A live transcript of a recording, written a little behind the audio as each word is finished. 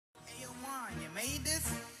made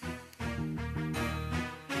this?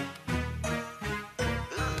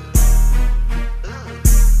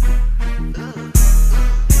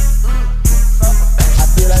 I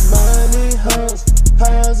feel like money, hoes,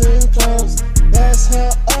 cars and clothes. That's how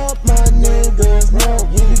all my niggas know.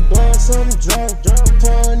 You be blowing some drunk,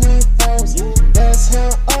 24s. That's how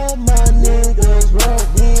all my niggas roll.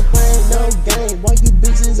 We ain't playing no game. Why you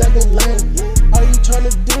bitches acting lame? All you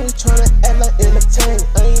tryna do is tryna act like entertain.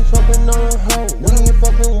 I ain't fucking on a hoe. We ain't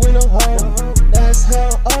fucking with a hoe. That's how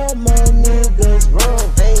all my niggas roll.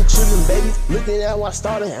 I ain't trippin', baby. Looking at what I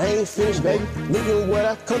started, I ain't finished, baby. Looking what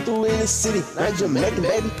I come through in the city, not Jamaican,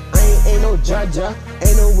 baby. I ain't no Jaja,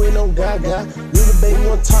 ain't no with no Gaga. Little baby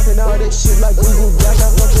want talking all that shit like Google Gaga.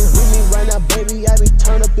 Fucking with me right now, baby, I be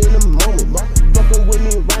turned up in the moment. Fucking with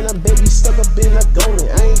me right now, baby, stuck up in the golden.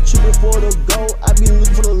 I ain't trippin' for the gold, I be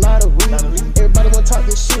looking for the lottery. Everybody wanna talk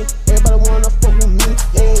this shit, everybody wanna fuck with me.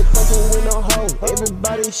 Ain't fucking with no hoe,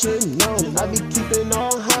 everybody should know. I be keeping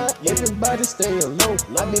all high, everybody staying low.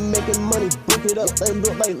 I be making money, book it up, they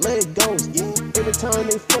look like Legos. Every time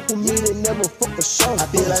they fuck with me, they never fuck a show. I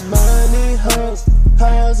feel like money, hoes,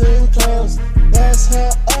 cars and clothes. That's how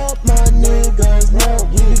all my niggas know.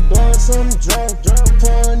 You be blowing some drunk,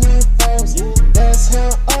 24s. That's how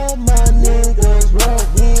all my niggas roll.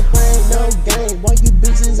 We ain't playing no game. Why you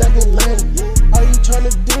bitches acting lame? All you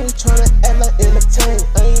tryna do is tryna act like entertain.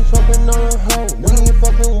 I ain't fucking on a hoe. We ain't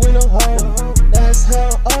fucking with a hoe. That's how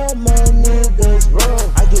all my niggas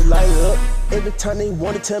roll. I get lighted up. Every time they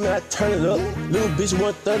wanna tell me, I turn it up. Little bitch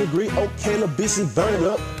 130 degree, okay, little bitch is burn it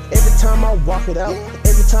up. Every time I walk it out,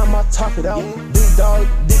 every time I talk it out. Big dog,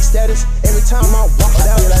 big status, every time I walk it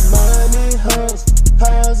out. I feel like money, hoes,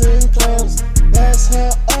 cars and clothes. That's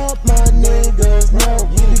how all my niggas know.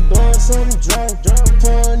 You be blowing some drunk,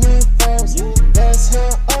 24s. That's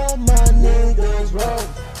how all my niggas roll.